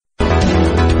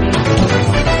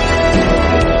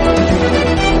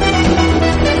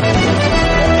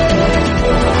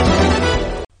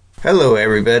Hello,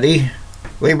 everybody.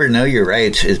 Labor Know Your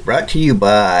Rights is brought to you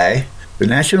by the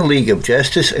National League of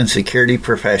Justice and Security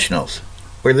Professionals,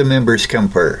 where the members come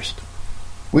first.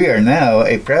 We are now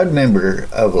a proud member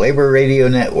of Labor Radio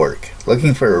Network.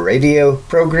 Looking for a radio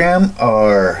program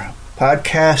or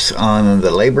podcasts on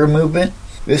the labor movement?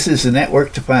 This is the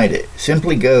network to find it.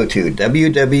 Simply go to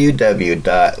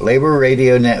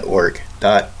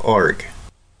www.laborradionetwork.org.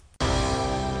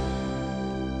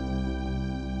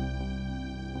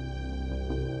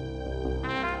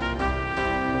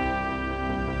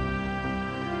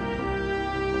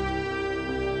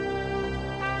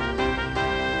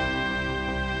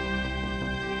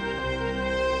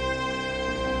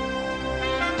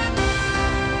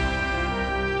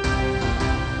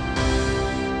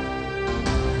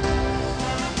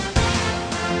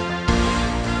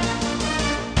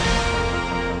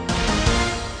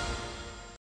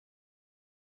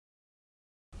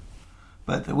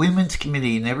 But the Women's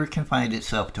Committee never confined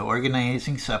itself to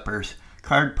organizing suppers,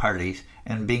 card parties,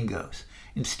 and bingos.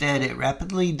 Instead, it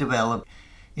rapidly developed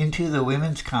into the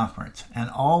Women's Conference, an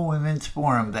all-women's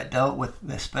forum that dealt with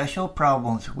the special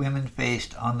problems women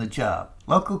faced on the job.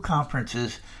 Local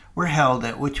conferences were held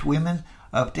at which women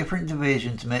of different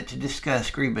divisions met to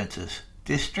discuss grievances.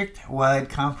 District-wide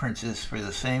conferences for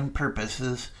the same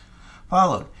purposes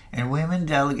followed, and women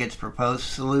delegates proposed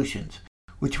solutions,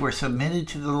 which were submitted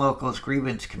to the local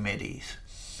grievance committees.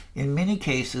 In many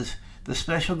cases, the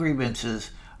special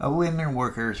grievances of women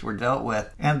workers were dealt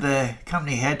with, and the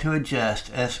company had to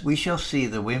adjust. As we shall see,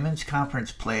 the Women's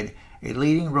Conference played a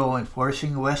leading role in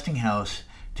forcing Westinghouse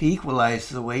to equalize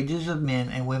the wages of men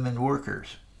and women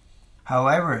workers.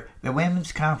 However, the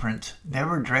Women's Conference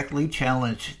never directly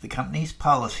challenged the company's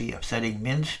policy of setting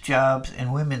men's jobs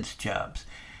and women's jobs,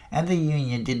 and the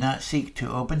union did not seek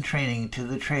to open training to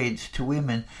the trades to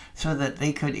women so that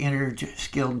they could enter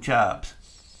skilled jobs.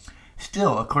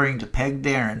 Still, according to Peg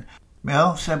Darren,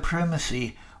 male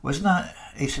supremacy was not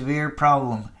a severe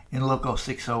problem in Local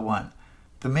 601.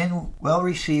 The men well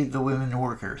received the women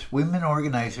workers. Women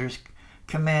organizers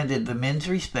commanded the men's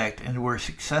respect and were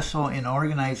successful in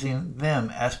organizing them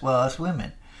as well as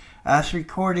women. As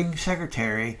recording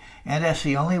secretary and as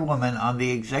the only woman on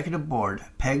the executive board,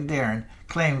 Peg Darren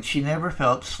claimed she never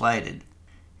felt slighted.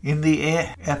 In the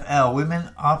AFL,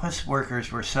 women office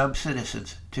workers were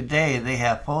sub-citizens. Today, they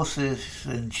have full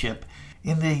citizenship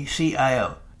in the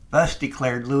CIO. Thus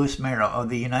declared Louis Merrill of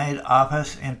the United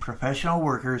Office and Professional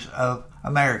Workers of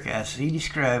America, as he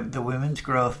described the women's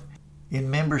growth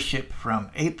in membership from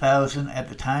 8,000 at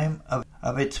the time of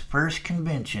its first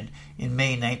convention in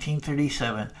May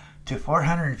 1937 to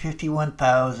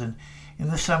 451,000 in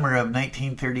the summer of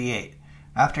 1938.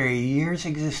 After a year's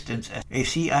existence as a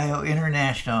CIO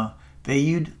International,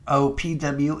 the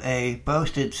UOPWA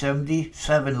boasted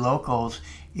 77 locals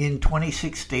in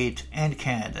 26 states and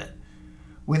Canada.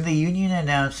 When the union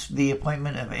announced the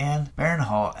appointment of Anne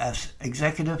Barinhall as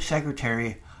executive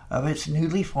secretary of its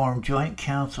newly formed Joint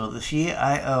Council, the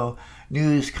CIO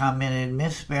News commented,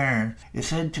 "Miss Barron is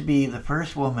said to be the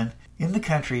first woman in the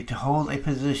country to hold a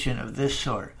position of this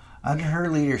sort. Under her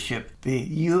leadership, the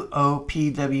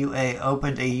UOPWA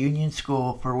opened a union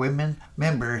school for women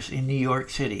members in New York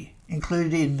City.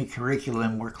 Included in the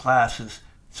curriculum were classes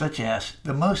such as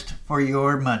The Most for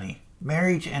Your Money,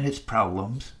 Marriage and Its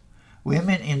Problems,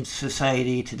 Women in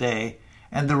Society Today,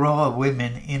 and the Role of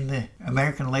Women in the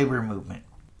American Labor Movement."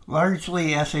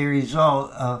 Largely as a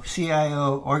result of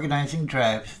CIO organizing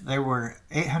drives, there were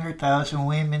 800,000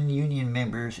 women union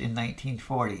members in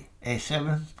 1940, a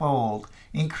sevenfold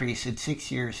increase in 6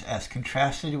 years as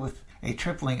contrasted with a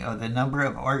tripling of the number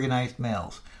of organized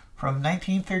males. From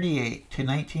 1938 to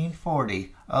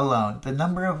 1940 alone, the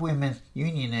number of women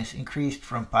unionists increased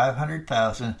from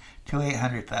 500,000 to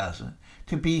 800,000.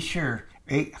 To be sure,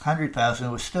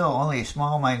 800,000 was still only a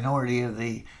small minority of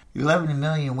the 11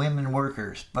 million women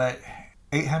workers, but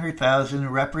 800,000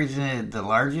 represented the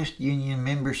largest union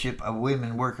membership of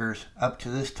women workers up to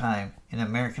this time in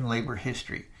American labor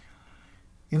history.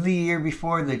 In the year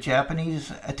before the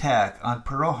Japanese attack on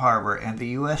Pearl Harbor and the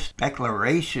U.S.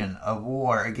 declaration of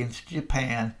war against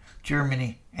Japan,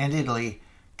 Germany, and Italy,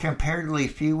 comparatively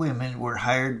few women were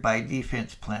hired by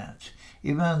defense plans.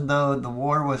 Even though the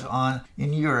war was on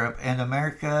in Europe and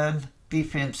American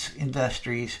defense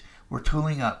industries were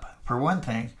tooling up, for one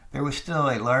thing, there was still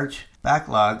a large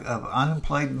backlog of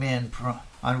unemployed men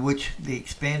on which the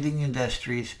expanding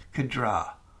industries could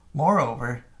draw.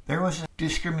 Moreover, there was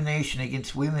discrimination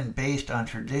against women based on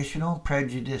traditional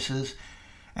prejudices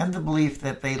and the belief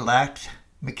that they lacked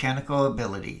mechanical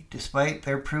ability, despite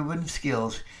their proven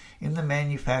skills in the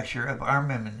manufacture of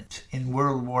armaments in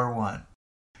World War I.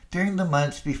 During the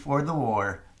months before the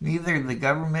war, neither the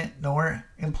government nor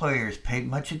employers paid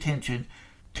much attention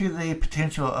to the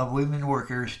potential of women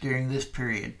workers during this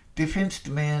period. Defense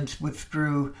demands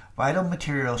withdrew vital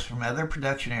materials from other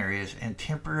production areas and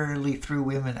temporarily threw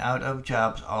women out of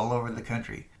jobs all over the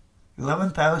country.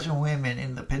 11,000 women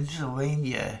in the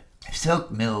Pennsylvania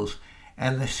silk mills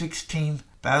and the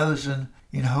 16,000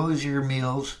 in hosier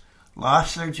mills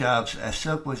lost their jobs as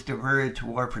silk was diverted to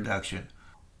war production.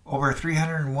 Over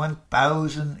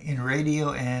 301,000 in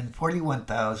radio and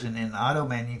 41,000 in auto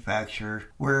manufacture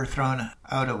were thrown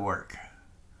out of work.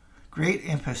 Great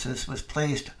emphasis was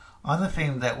placed on the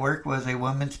theme that work was a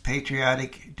woman's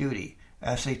patriotic duty.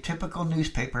 As a typical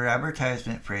newspaper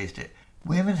advertisement phrased it,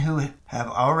 women who have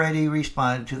already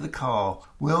responded to the call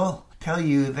will tell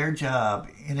you their job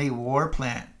in a war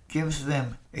plant gives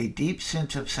them a deep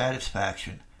sense of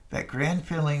satisfaction, that grand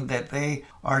feeling that they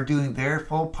are doing their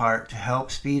full part to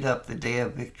help speed up the day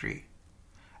of victory.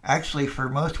 Actually, for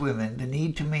most women, the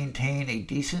need to maintain a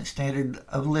decent standard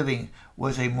of living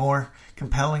was a more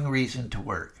compelling reason to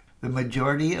work. The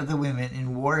majority of the women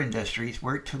in war industries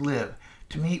worked to live,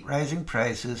 to meet rising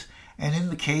prices, and in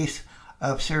the case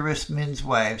of servicemen's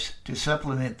wives, to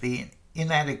supplement the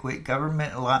inadequate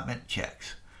government allotment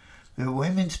checks. The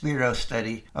Women's Bureau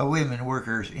study of women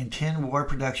workers in 10 war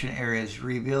production areas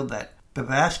revealed that the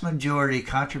vast majority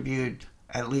contributed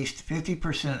at least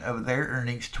 50% of their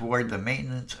earnings toward the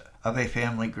maintenance of a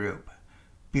family group.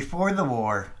 Before the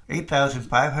war,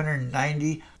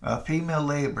 8,590 female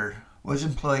labor was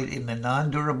employed in the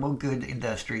non-durable good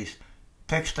industries,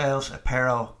 textiles,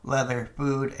 apparel, leather,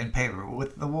 food, and paper.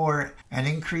 With the war, an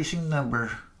increasing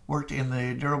number worked in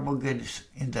the durable goods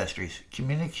industries,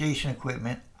 communication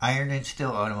equipment, iron and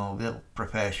steel automobile,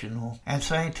 professional and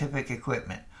scientific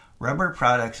equipment, rubber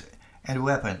products, and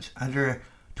weapons under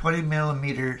 20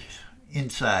 millimeters in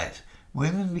size.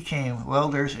 Women became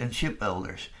welders and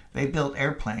shipbuilders. They built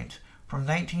airplanes. From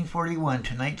 1941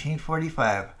 to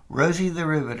 1945, Rosie the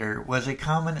Riveter was a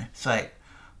common sight.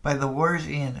 By the war's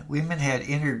end, women had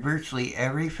entered virtually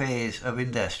every phase of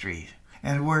industry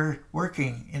and were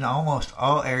working in almost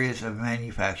all areas of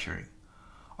manufacturing.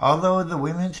 Although the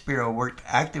Women's Bureau worked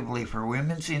actively for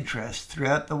women's interests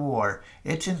throughout the war,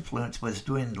 its influence was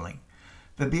dwindling.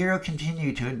 The Bureau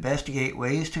continued to investigate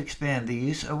ways to expand the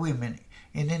use of women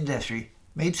in industry,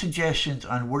 made suggestions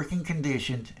on working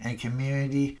conditions and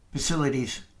community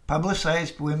facilities,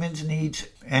 publicized women's needs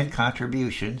and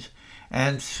contributions,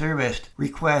 and serviced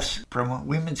requests from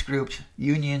women's groups,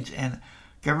 unions, and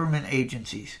government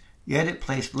agencies. Yet it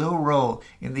placed little role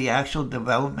in the actual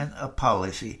development of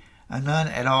policy, and none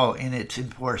at all in its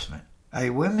enforcement. A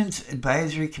Women's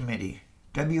Advisory Committee,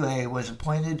 WA, was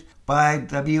appointed by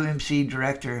WMC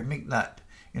Director McNutt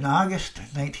in August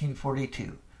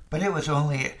 1942. But it was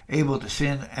only able to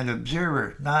send an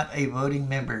observer, not a voting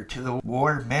member, to the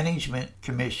War Management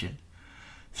Commission.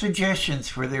 Suggestions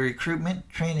for the recruitment,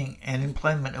 training, and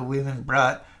employment of women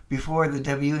brought before the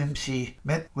WMC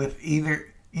met with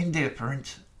either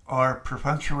indifference or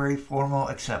perfunctory formal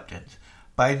acceptance.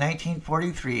 By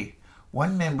 1943,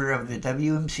 one member of the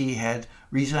WMC had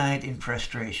resigned in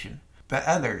frustration. The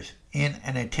others, in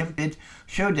an attempted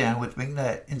showdown with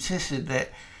McNutt, insisted that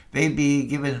they be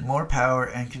given more power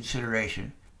and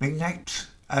consideration. McNutt's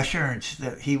assurance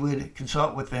that he would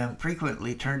consult with them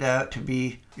frequently turned out to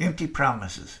be empty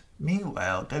promises.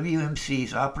 Meanwhile,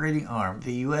 WMC's operating arm,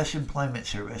 the U.S. Employment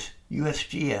Service,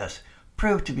 USGS,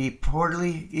 proved to be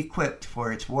poorly equipped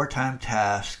for its wartime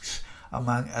tasks,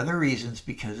 among other reasons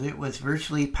because it was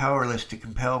virtually powerless to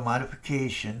compel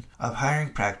modification of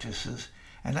hiring practices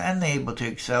and unable to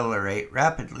accelerate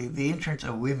rapidly the entrance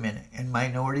of women and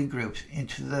minority groups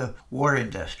into the war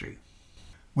industry.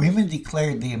 Women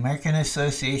declared the American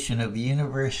Association of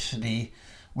University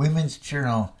Women's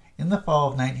Journal in the fall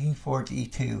of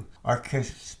 1942 are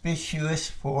conspicuous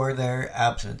for their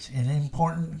absence in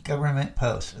important government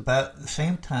posts. About the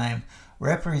same time,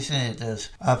 representatives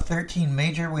of 13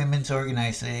 major women's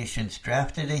organizations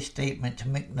drafted a statement to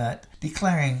McNutt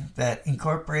declaring that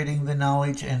incorporating the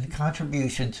knowledge and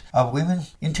contributions of women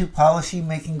into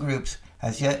policy-making groups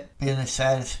has yet been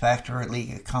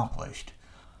satisfactorily accomplished.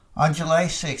 On July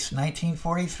 6,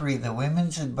 1943, the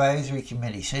Women's Advisory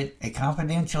Committee sent a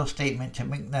confidential statement to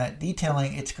McNutt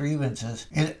detailing its grievances.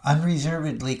 It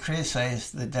unreservedly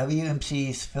criticized the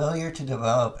WMC's failure to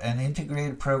develop an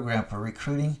integrated program for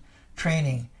recruiting,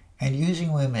 training, and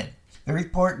using women. The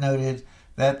report noted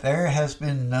that there has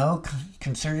been no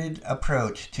concerted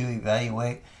approach to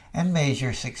evaluate and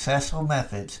measure successful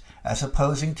methods as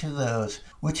opposing to those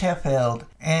which have failed,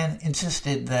 and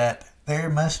insisted that there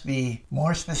must be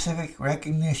more specific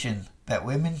recognition that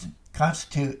women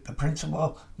constitute the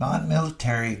principal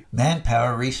non-military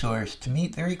manpower resource to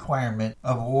meet the requirement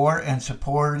of war and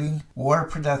supporting war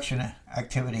production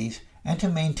activities and to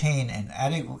maintain an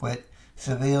adequate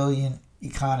civilian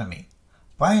economy.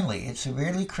 Finally, it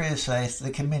severely criticized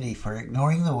the committee for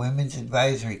ignoring the Women's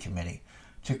Advisory Committee.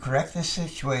 To correct this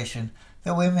situation,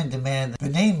 the women demanded the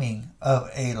naming of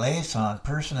a liaison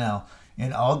personnel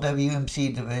in all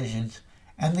WMC divisions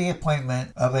and the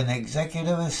appointment of an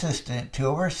executive assistant to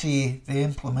oversee the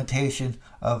implementation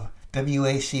of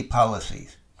WAC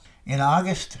policies. In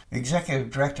August,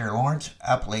 Executive Director Lawrence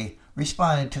Apley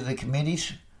responded to the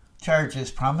committee's charges,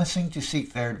 promising to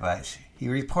seek their advice. He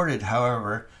reported,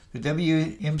 however, the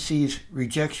WMC's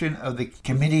rejection of the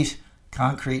committee's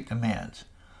concrete demands.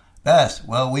 Thus,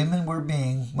 while women were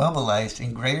being mobilized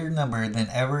in greater number than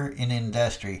ever in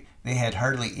industry, they had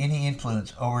hardly any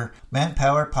influence over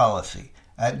manpower policy.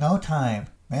 At no time,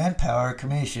 Manpower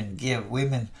Commission give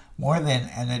women more than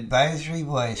an advisory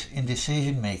voice in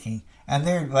decision-making, and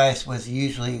their advice was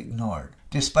usually ignored.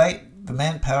 Despite the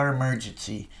manpower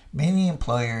emergency, many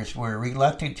employers were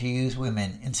reluctant to use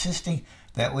women, insisting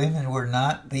that women were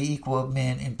not the equal of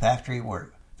men in factory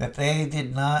work, that they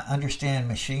did not understand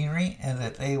machinery, and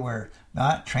that they were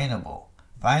not trainable.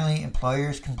 Finally,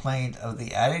 employers complained of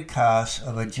the added costs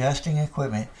of adjusting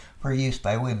equipment for use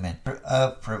by women,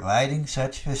 of providing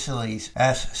such facilities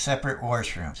as separate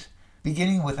washrooms.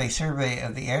 Beginning with a survey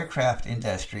of the aircraft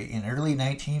industry in early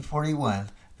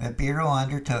 1941, the Bureau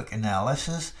undertook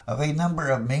analysis of a number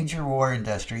of major war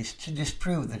industries to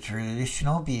disprove the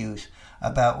traditional views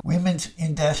about women's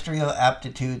industrial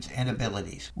aptitudes and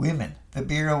abilities. Women, the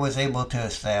Bureau was able to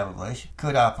establish,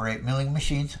 could operate milling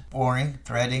machines, boring,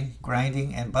 threading,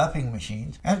 grinding, and buffing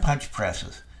machines, and punch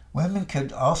presses. Women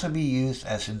could also be used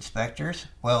as inspectors,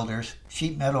 welders,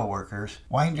 sheet metal workers,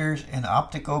 winders and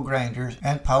optical grinders,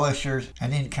 and polishers,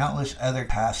 and in countless other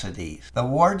capacities. The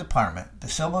War Department, the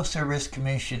Civil Service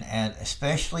Commission, and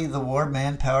especially the War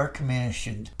Manpower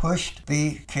Commission pushed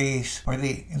the case for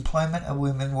the employment of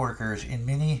women workers in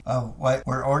many of what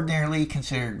were ordinarily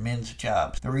considered men's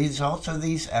jobs. The results of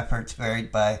these efforts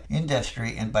varied by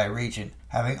industry and by region.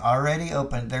 Having already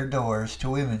opened their doors to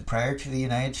women prior to the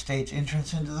United States'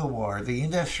 entrance into the war, the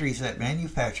industries that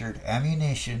manufactured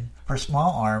ammunition for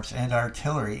small arms and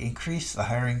artillery increased the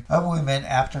hiring of women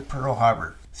after Pearl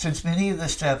Harbor. Since many of the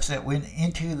steps that went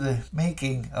into the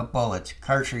making of bullets,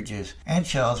 cartridges, and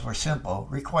shells were simple,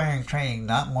 requiring training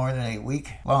not more than a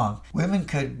week long, women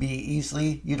could be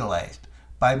easily utilized.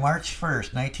 By March 1,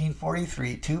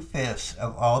 1943, 2/5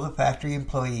 of all the factory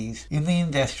employees in the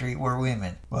industry were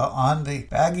women, while on the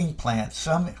bagging plants,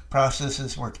 some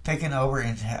processes were taken over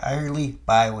entirely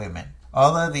by women.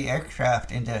 Although the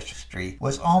aircraft industry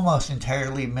was almost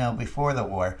entirely male before the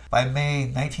war, by May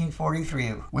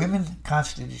 1943, women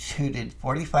constituted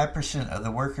 45% of the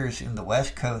workers in the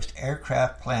West Coast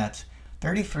aircraft plants,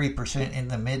 33% in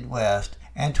the Midwest,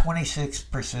 and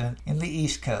 26% in the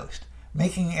East Coast.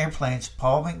 Making airplanes,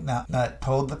 Paul McNutt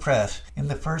told the press, in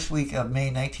the first week of May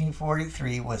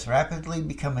 1943 was rapidly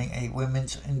becoming a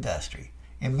women's industry.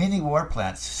 In many war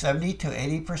plants, 70 to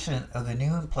 80% of the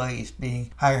new employees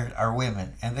being hired are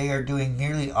women, and they are doing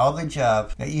nearly all the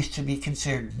jobs that used to be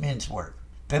considered men's work.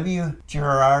 W.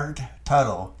 Gerard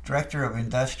Tuttle, Director of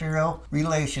Industrial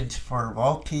Relations for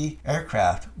Vultee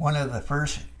Aircraft, one of the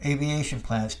first aviation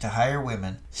plants to hire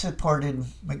women, supported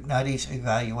McNutty's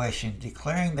evaluation,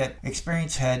 declaring that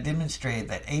experience had demonstrated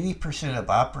that 80% of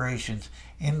operations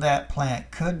in that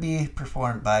plant could be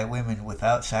performed by women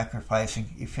without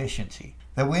sacrificing efficiency.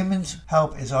 The women's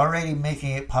help is already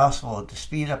making it possible to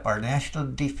speed up our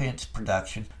national defense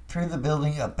production through the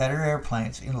building of better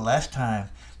airplanes in less time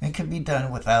than could be done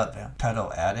without them,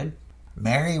 Tuttle added.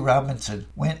 Mary Robinson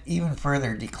went even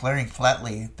further, declaring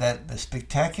flatly that the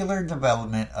spectacular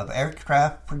development of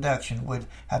aircraft production would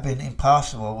have been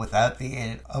impossible without the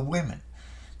aid of women.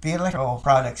 The electrical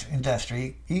products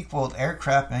industry equaled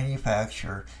aircraft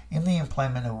manufacture in the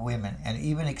employment of women and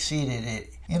even exceeded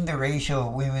it in the ratio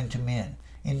of women to men.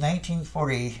 In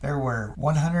 1940, there were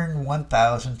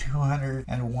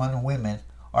 101,201 women,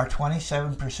 or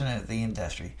 27% of the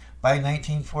industry. By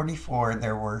 1944,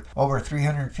 there were over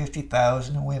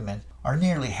 350,000 women, or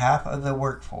nearly half of the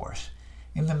workforce,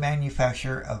 in the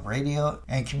manufacture of radio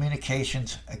and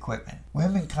communications equipment.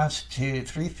 Women constituted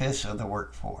 3/5 of the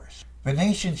workforce. The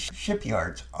nation's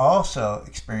shipyards also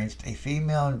experienced a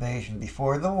female invasion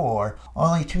before the war.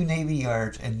 Only 2 Navy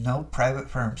yards and no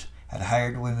private firms had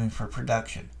hired women for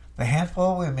production. The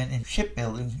handful of women in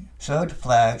shipbuilding sewed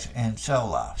flags and sail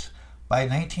lofts. By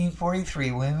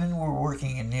 1943, women were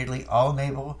working in nearly all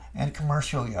naval and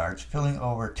commercial yards, filling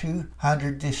over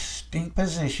 200 distinct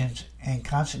positions and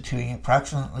constituting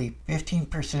approximately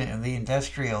 15% of the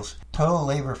industrial's total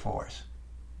labor force.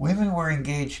 Women were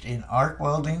engaged in arc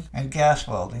welding and gas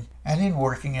welding, and in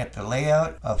working at the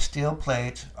layout of steel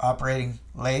plates, operating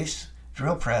lathes,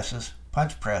 drill presses,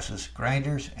 punch presses,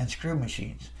 grinders, and screw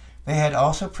machines. They had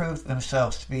also proved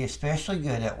themselves to be especially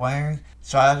good at wiring,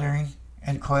 soldering,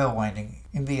 and coil winding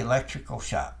in the electrical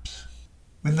shops.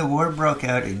 When the war broke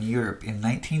out in Europe in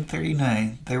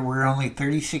 1939, there were only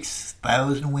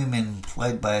 36,000 women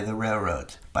employed by the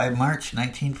railroads. By March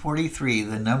 1943,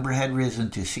 the number had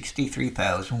risen to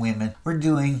 63,000 women were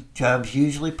doing jobs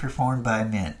usually performed by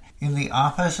men, in the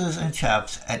offices and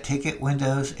shops, at ticket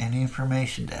windows and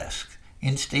information desks,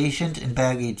 in stations and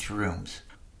baggage rooms,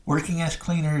 working as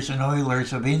cleaners and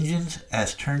oilers of engines,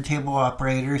 as turntable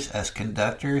operators, as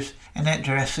conductors, and at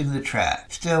dressing the track.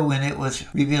 Still, when it was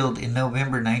revealed in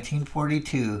November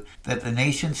 1942 that the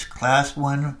nation's Class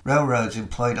I railroads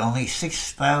employed only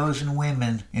 6,000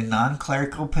 women in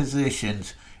non-clerical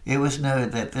positions, it was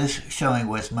noted that this showing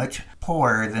was much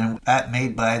poorer than that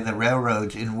made by the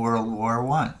railroads in World War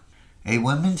I. A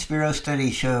Women's Bureau study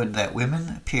showed that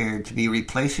women appeared to be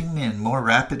replacing men more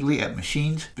rapidly at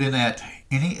machines than at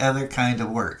any other kind of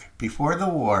work. Before the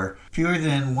war, fewer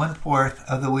than 1/4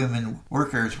 of the women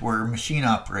workers were machine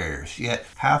operators, yet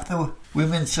half the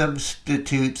women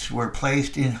substitutes were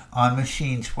placed on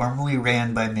machines formerly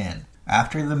ran by men.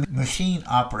 After the machine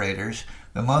operators,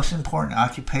 the most important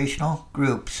occupational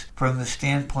groups from the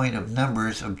standpoint of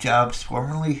numbers of jobs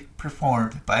formerly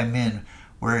performed by men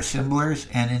were assemblers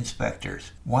and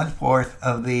inspectors. 1/4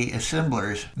 of the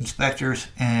assemblers, inspectors,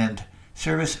 and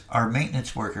service or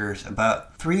maintenance workers,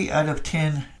 about 3 out of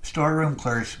 10 storeroom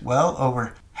clerks, well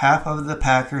over half of the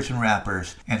packers and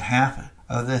wrappers, and half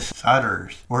of the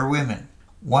solderers were women.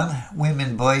 One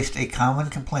woman voiced a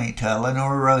common complaint to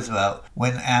Eleanor Roosevelt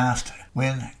when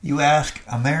you ask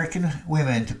American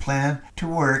women to plan to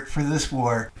work for this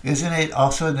war, isn't it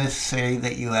also necessary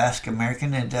that you ask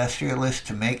American industrialists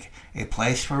to make a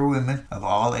place for women of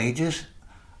all ages?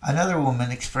 Another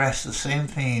woman expressed the same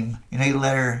theme in a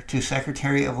letter to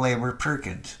Secretary of Labor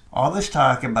Perkins. All this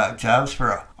talk about jobs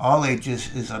for all ages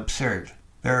is absurd.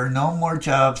 There are no more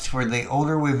jobs for the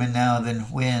older women now than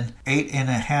when,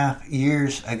 8.5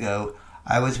 years ago,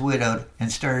 I was widowed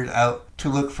and started out to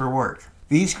look for work.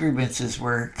 These grievances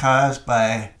were caused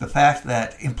by the fact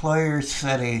that employers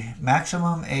set a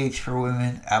maximum age for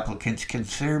women applicants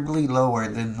considerably lower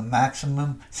than the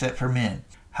maximum set for men.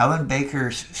 Helen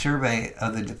Baker's survey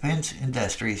of the defense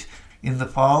industries in the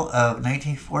fall of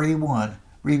 1941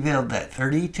 revealed that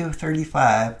 30 to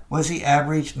 35 was the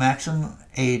average maximum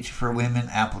age for women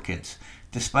applicants.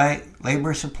 Despite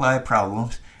labor supply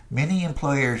problems, many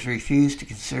employers refused to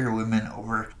consider women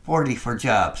over 40 for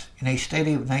jobs. In a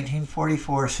study of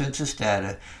 1944 census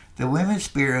data, the Women's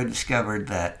Bureau discovered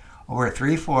that over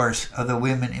 3/4 of the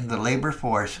women in the labor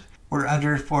force were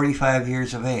under 45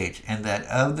 years of age, and that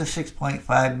of the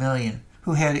 6.5 million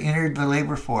who had entered the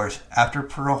labor force after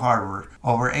Pearl Harbor,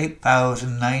 over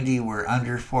 8,090 were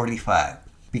under 45.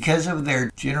 Because of their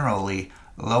generally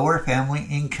lower family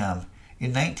income,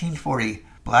 in 1940,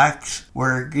 blacks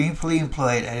were gainfully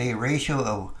employed at a ratio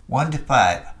of 1 to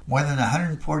 5. More than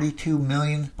 142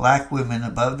 million black women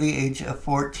above the age of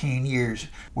 14 years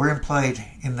were employed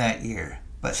in that year,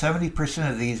 but 70%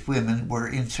 of these women were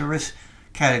in service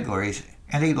categories,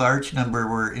 and a large number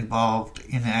were involved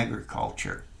in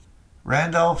agriculture.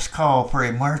 Randolph's call for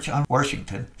a march on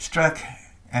Washington struck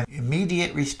an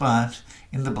immediate response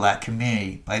in the black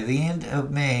community. By the end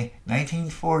of May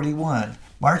 1941,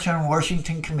 March on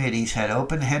Washington committees had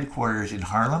opened headquarters in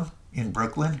Harlem, in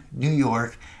Brooklyn, New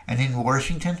York, and in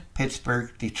Washington,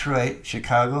 Pittsburgh, Detroit,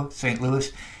 Chicago, St.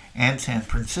 Louis, and San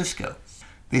Francisco.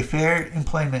 The Fair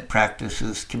Employment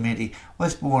Practices Committee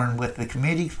was born, with the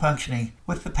committee functioning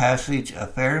with the passage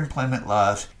of fair employment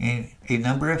laws in a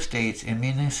number of states and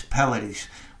municipalities,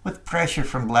 with pressure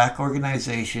from black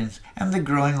organizations and the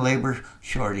growing labor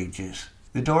shortages.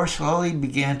 The door slowly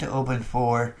began to open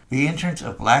for the entrance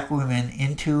of black women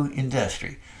into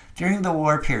industry. During the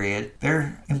war period,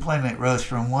 their employment rose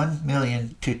from 1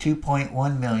 million to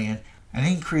 2.1 million, an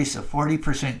increase of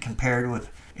 40% compared with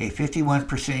a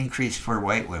 51% increase for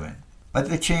white women. But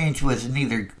the change was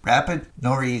neither rapid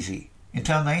nor easy.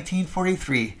 Until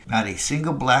 1943, not a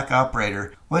single black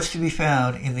operator was to be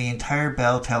found in the entire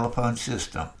Bell telephone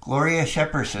system. Gloria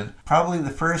Shepperson, probably the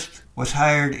first, was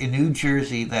hired in New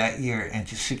Jersey that year, and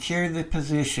to secure the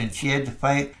position she had to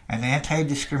fight an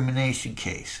anti-discrimination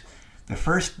case. The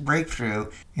first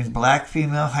breakthrough in black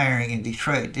female hiring in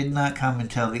Detroit did not come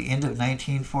until the end of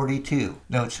 1942,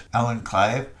 notes Ellen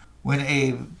Clive, when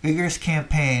a vigorous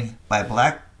campaign by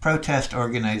black protest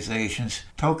organizations,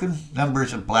 token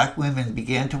numbers of black women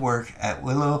began to work at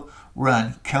Willow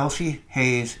Run, Kelsey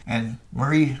Hayes, and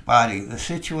Murray Body. The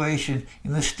situation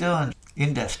in the steel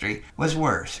industry was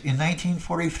worse. In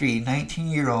 1943,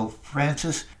 19-year-old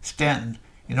Frances Stanton,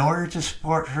 in order to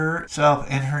support herself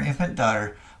and her infant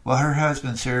daughter, while her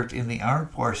husband served in the armed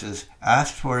forces,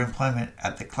 asked for employment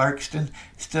at the Clarkston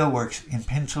Steelworks in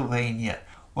Pennsylvania.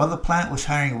 While the plant was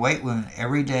hiring white women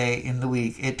every day in the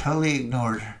week, it totally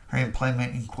ignored her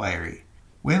employment inquiry.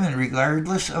 Women,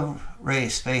 regardless of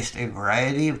race, faced a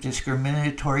variety of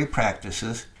discriminatory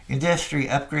practices. Industry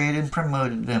upgraded and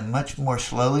promoted them much more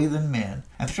slowly than men,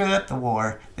 and throughout the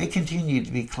war, they continued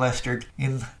to be clustered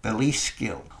in the least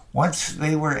skilled. Once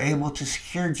they were able to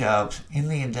secure jobs in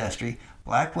the industry,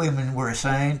 black women were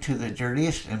assigned to the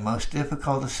dirtiest and most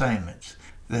difficult assignments.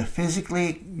 The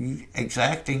physically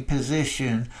exacting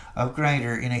position of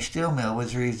grinder in a steel mill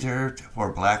was reserved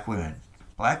for black women.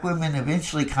 Black women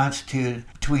eventually constituted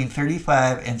between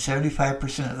 35 and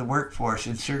 75% of the workforce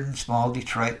in certain small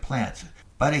Detroit plants.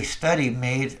 But a study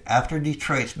made after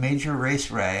Detroit's major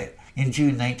race riot in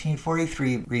June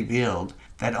 1943 revealed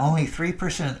that only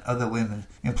 3% of the women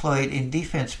employed in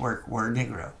defense work were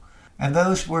Negro, and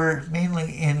those were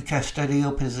mainly in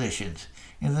custodial positions.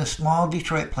 In the small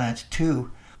Detroit plants,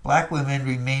 too, black women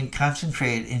remained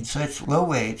concentrated in such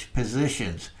low-wage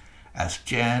positions as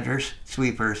janitors,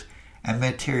 sweepers, and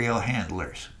material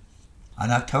handlers.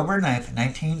 On October 9,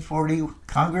 1940,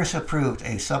 Congress approved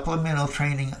a supplemental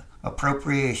training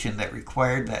appropriation that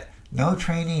required that no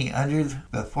trainee under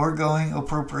the foregoing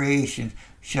appropriation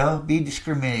shall be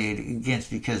discriminated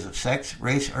against because of sex,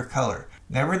 race, or color.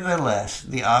 Nevertheless,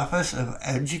 the Office of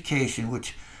Education,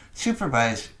 which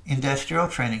supervised industrial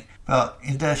training, felt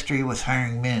industry was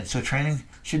hiring men, so training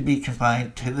should be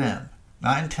confined to them.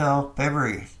 Not until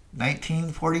February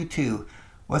 1942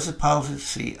 was the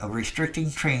policy of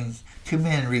restricting training to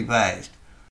men revised.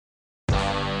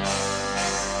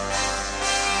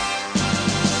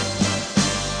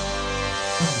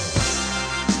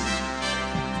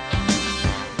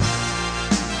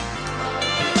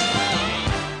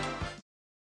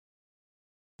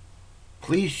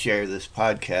 Please share this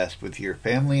podcast with your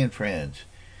family and friends.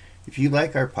 If you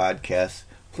like our podcasts,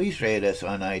 please rate us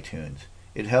on iTunes.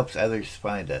 It helps others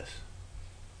find us.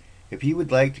 If you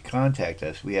would like to contact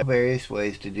us, we have various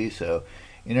ways to do so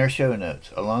in our show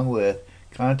notes, along with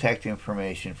contact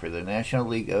information for the National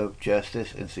League of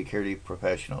Justice and Security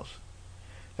Professionals.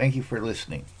 Thank you for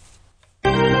listening.